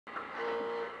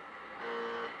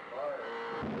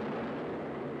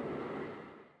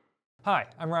Hi,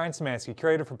 I'm Ryan Szymanski,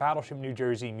 curator for Battleship New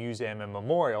Jersey Museum and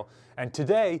Memorial, and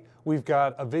today we've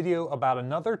got a video about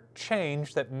another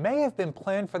change that may have been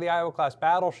planned for the Iowa-class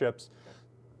battleships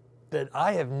that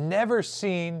I have never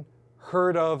seen,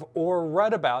 heard of, or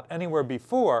read about anywhere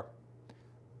before,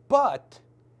 but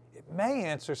it may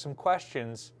answer some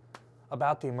questions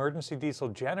about the emergency diesel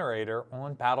generator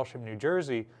on Battleship New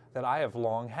Jersey that I have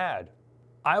long had.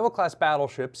 Iowa-class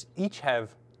battleships each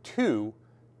have two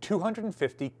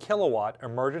 250 kilowatt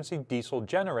emergency diesel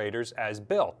generators as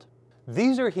built.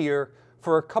 These are here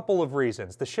for a couple of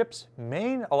reasons. The ship's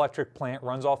main electric plant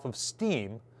runs off of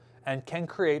steam and can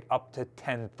create up to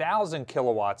 10,000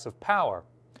 kilowatts of power,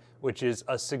 which is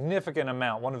a significant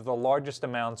amount, one of the largest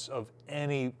amounts of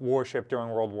any warship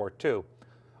during World War II.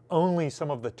 Only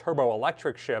some of the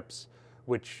turboelectric ships,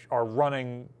 which are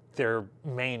running their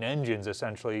main engines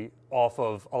essentially off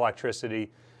of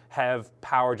electricity, have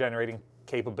power generating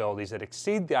capabilities that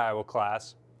exceed the Iowa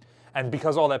class, and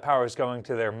because all that power is going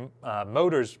to their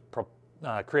motors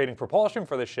creating propulsion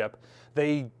for the ship,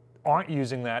 they aren't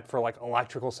using that for like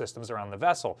electrical systems around the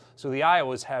vessel. So the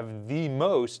Iowas have the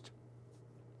most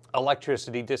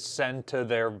electricity to send to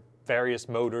their various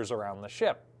motors around the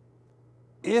ship.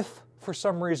 If for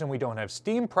some reason we don't have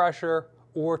steam pressure,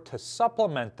 or to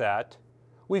supplement that,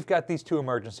 we've got these two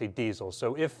emergency diesels.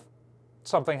 So if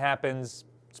something happens,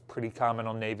 it's pretty common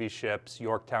on Navy ships.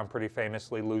 Yorktown pretty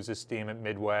famously loses steam at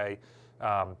midway,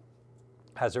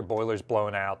 has their boilers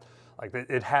blown out. Like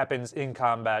it happens in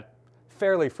combat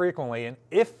fairly frequently, and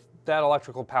if that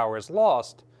electrical power is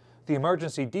lost, the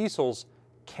emergency diesels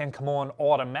can come on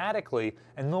automatically,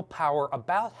 and they'll power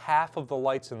about half of the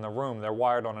lights in the room. They're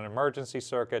wired on an emergency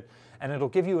circuit, and it'll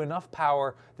give you enough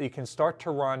power that you can start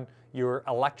to run your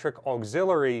electric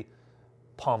auxiliary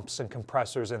pumps and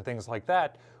compressors and things like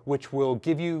that, which will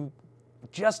give you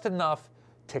just enough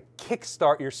to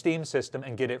kickstart your steam system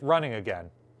and get it running again.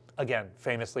 Again,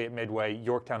 famously at Midway,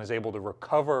 Yorktown is able to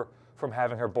recover from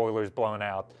having her boilers blown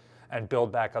out and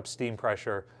build back up steam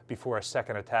pressure before a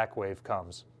second attack wave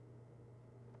comes.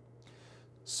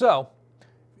 So,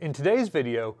 in today's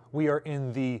video, we are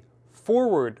in the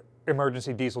forward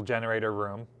emergency diesel generator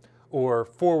room, or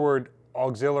forward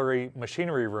auxiliary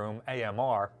machinery room,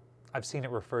 AMR. I've seen it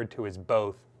referred to as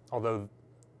both, although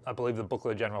I believe the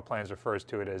Booklet of General Plans refers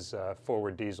to it as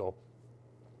forward diesel.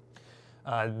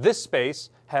 This space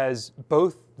has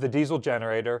both the diesel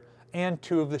generator and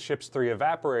two of the ship's three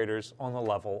evaporators on the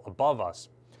level above us.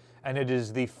 And it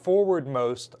is the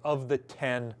forwardmost of the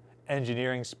 10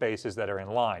 engineering spaces that are in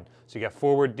line. So you got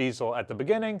forward diesel at the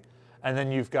beginning, and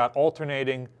then you've got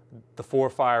alternating the 4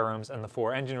 fire rooms and the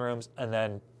 4 engine rooms, and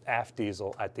then aft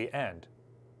diesel at the end.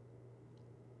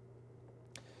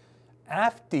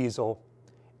 Aft diesel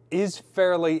is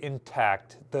fairly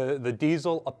intact. The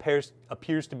diesel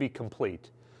appears to be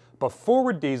complete. But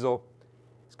forward diesel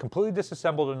is completely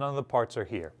disassembled and none of the parts are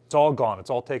here. It's all gone. It's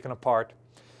all taken apart.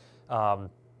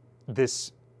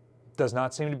 This does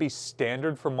not seem to be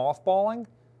standard for mothballing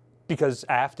because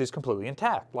aft is completely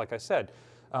intact, like I said.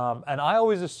 And I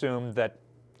always assumed that,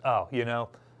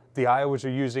 the Iowas are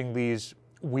using these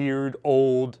weird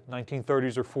old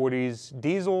 1930s or 40s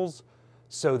diesels,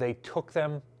 so they took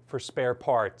them for spare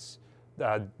parts.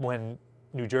 When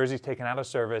New Jersey's taken out of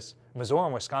service, Missouri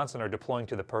and Wisconsin are deploying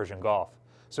to the Persian Gulf.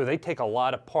 So they take a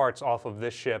lot of parts off of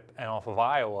this ship and off of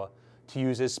Iowa to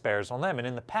use as spares on them. And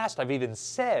in the past, I've even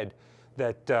said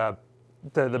that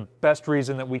the best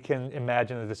reason that we can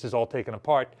imagine that this is all taken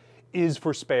apart is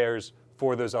for spares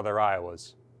for those other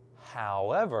Iowas.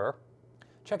 However,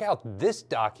 check out this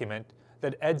document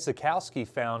that Ed Zakowski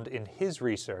found in his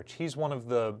research. He's one of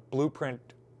the blueprint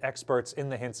experts in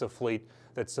the Hints of Fleet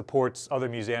that supports other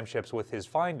museum ships with his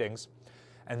findings.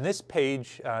 And this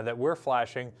page that we're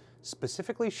flashing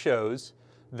specifically shows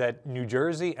that New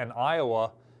Jersey and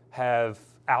Iowa have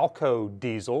Alco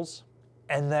diesels,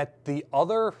 and that the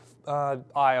other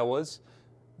Iowas,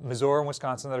 Missouri and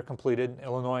Wisconsin that are completed,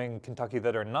 Illinois and Kentucky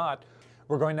that are not,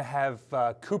 we're going to have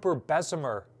Cooper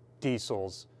Bessemer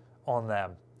diesels on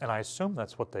them. And I assume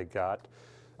that's what they got.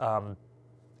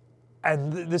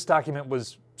 And this document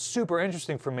was super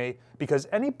interesting for me because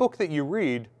any book that you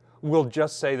read will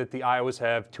just say that the Iowas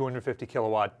have 250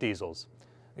 kilowatt diesels.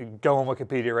 Go on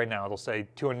Wikipedia right now, it'll say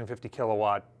 250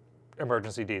 kilowatt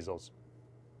emergency diesels.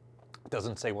 It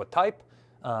doesn't say what type,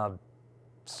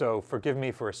 so forgive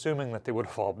me for assuming that they would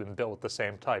have all been built with the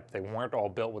same type. They weren't all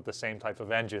built with the same type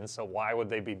of engine, so why would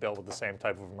they be built with the same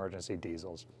type of emergency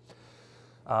diesels?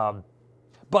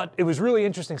 But it was really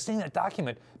interesting seeing that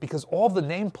document because all the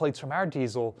nameplates from our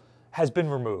diesel has been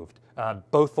removed.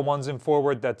 Both the ones in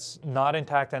forward that's not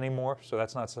intact anymore, so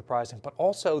that's not surprising, but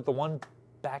also the one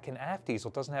back in aft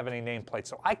diesel doesn't have any nameplate,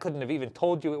 so I couldn't have even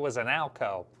told you it was an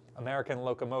ALCO, American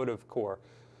Locomotive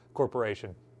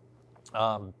Corporation,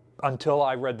 until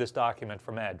I read this document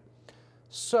from Ed.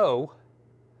 So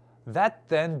that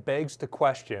then begs the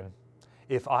question,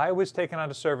 if I was taken out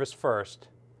of service first,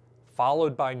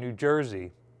 followed by New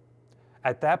Jersey,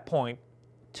 at that point,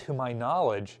 to my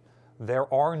knowledge,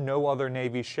 there are no other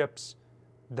Navy ships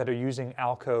that are using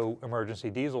ALCO emergency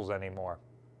diesels anymore.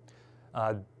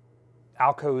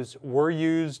 ALCOs were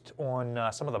used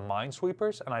on some of the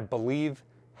minesweepers, and I believe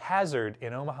Hazard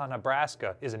in Omaha,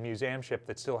 Nebraska is a museum ship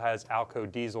that still has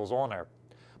ALCO diesels on her.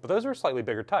 But those are a slightly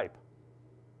bigger type.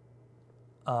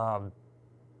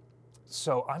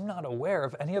 So I'm not aware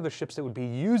of any other ships that would be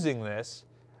using this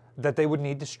that they would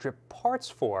need to strip parts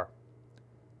for.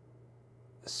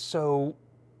 So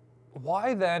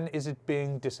why then is it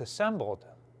being disassembled?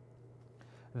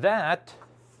 That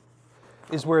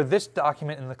is where this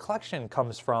document in the collection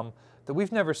comes from that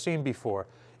we've never seen before.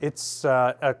 It's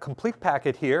a complete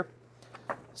packet here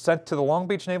sent to the Long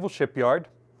Beach Naval Shipyard.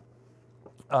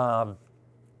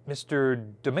 Mr.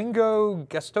 Domingo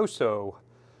Gastoso.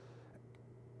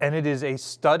 And it is a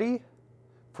study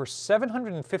for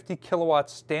 750 kilowatt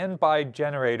standby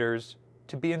generators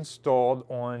to be installed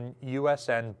on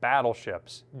USN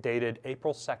battleships, dated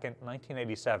April 2nd,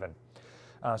 1987.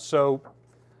 So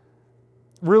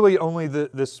really only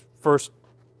this first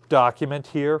document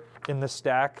here in the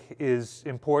stack is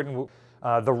important.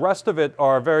 The rest of it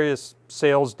are various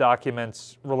sales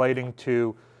documents relating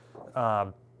to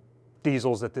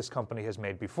diesels that this company has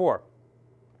made before.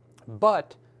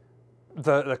 But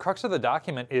the crux of the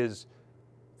document is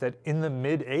that in the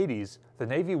mid-'80s, the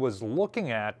Navy was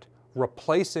looking at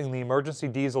replacing the emergency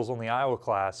diesels on the Iowa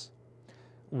class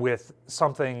with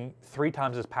something 3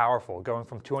 times as powerful, going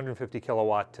from 250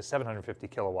 kilowatt to 750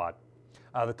 kilowatt.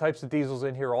 The types of diesels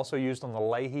in here are also used on the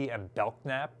Leahy and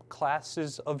Belknap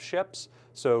classes of ships,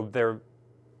 so they're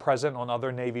present on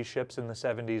other Navy ships in the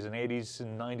 70s and 80s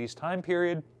and 90s time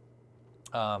period.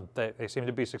 They seem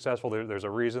to be successful. There's a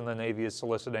reason the Navy is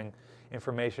soliciting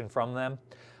information from them.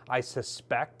 I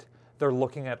suspect they're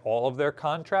looking at all of their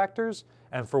contractors,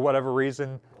 and for whatever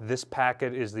reason, this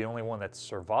packet is the only one that's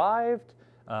survived.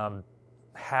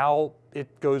 How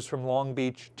it goes from Long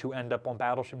Beach to end up on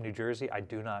Battleship New Jersey, I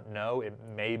do not know. It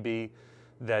may be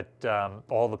that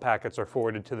all the packets are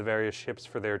forwarded to the various ships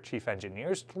for their chief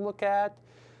engineers to look at.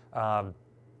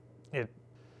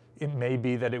 It may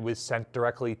be that it was sent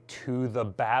directly to the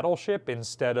battleship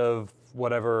instead of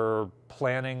whatever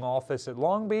planning office at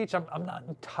Long Beach. I'm not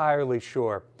entirely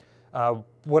sure.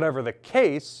 Whatever the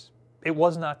case, it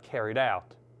was not carried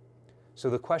out. So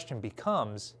the question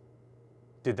becomes,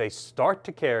 did they start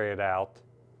to carry it out,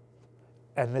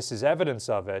 and this is evidence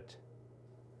of it,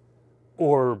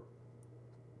 or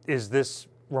is this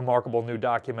remarkable new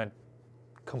document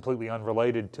completely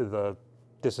unrelated to the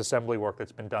disassembly work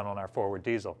that's been done on our forward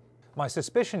diesel? My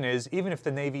suspicion is, even if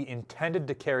the Navy intended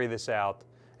to carry this out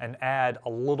and add a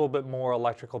little bit more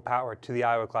electrical power to the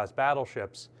Iowa-class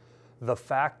battleships, the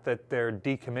fact that they're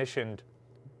decommissioned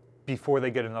before they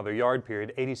get another yard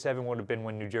period, 87 would have been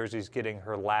when New Jersey's getting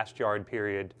her last yard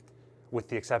period, with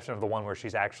the exception of the one where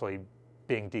she's actually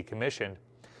being decommissioned.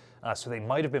 So they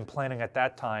might have been planning at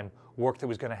that time work that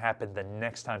was going to happen the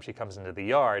next time she comes into the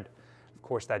yard. Of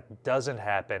course, that doesn't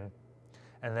happen.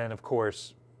 And then, of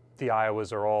course, the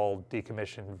Iowas are all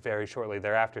decommissioned very shortly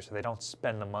thereafter, so they don't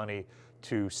spend the money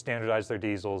to standardize their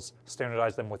diesels,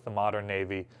 standardize them with the modern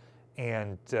Navy,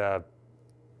 and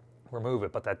remove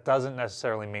it. But that doesn't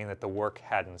necessarily mean that the work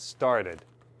hadn't started.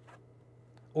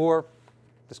 Or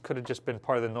this could have just been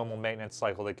part of the normal maintenance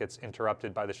cycle that gets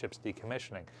interrupted by the ship's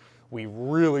decommissioning. We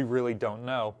really, really don't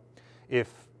know.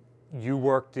 If you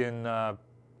worked in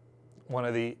one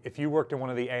of the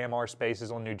AMR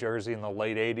spaces on New Jersey in the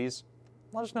late 80s,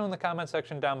 let us know in the comment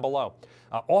section down below.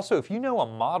 Also, if you know a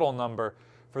model number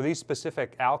for these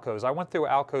specific ALCOs, I went through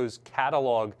ALCO's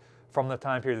catalog from the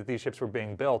time period that these ships were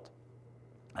being built,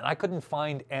 and I couldn't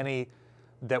find any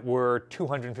that were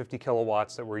 250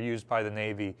 kilowatts that were used by the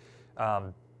Navy.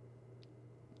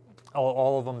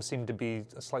 All of them seem to be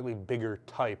a slightly bigger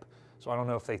type, so I don't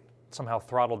know if they somehow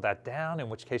throttled that down, in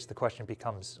which case the question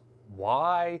becomes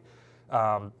why?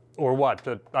 Or what?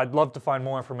 But I'd love to find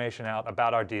more information out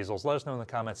about our diesels. Let us know in the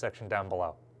comment section down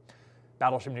below.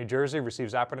 Battleship New Jersey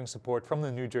receives operating support from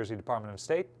the New Jersey Department of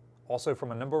State, also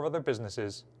from a number of other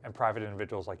businesses and private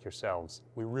individuals like yourselves.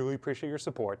 We really appreciate your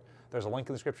support. There's a link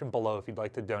in the description below if you'd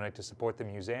like to donate to support the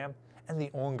museum and the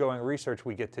ongoing research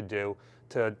we get to do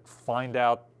to find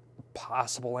out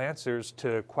possible answers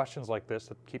to questions like this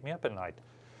that keep me up at night.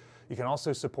 You can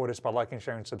also support us by liking,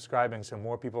 sharing, and subscribing so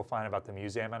more people find about the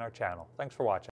museum and our channel. Thanks for watching.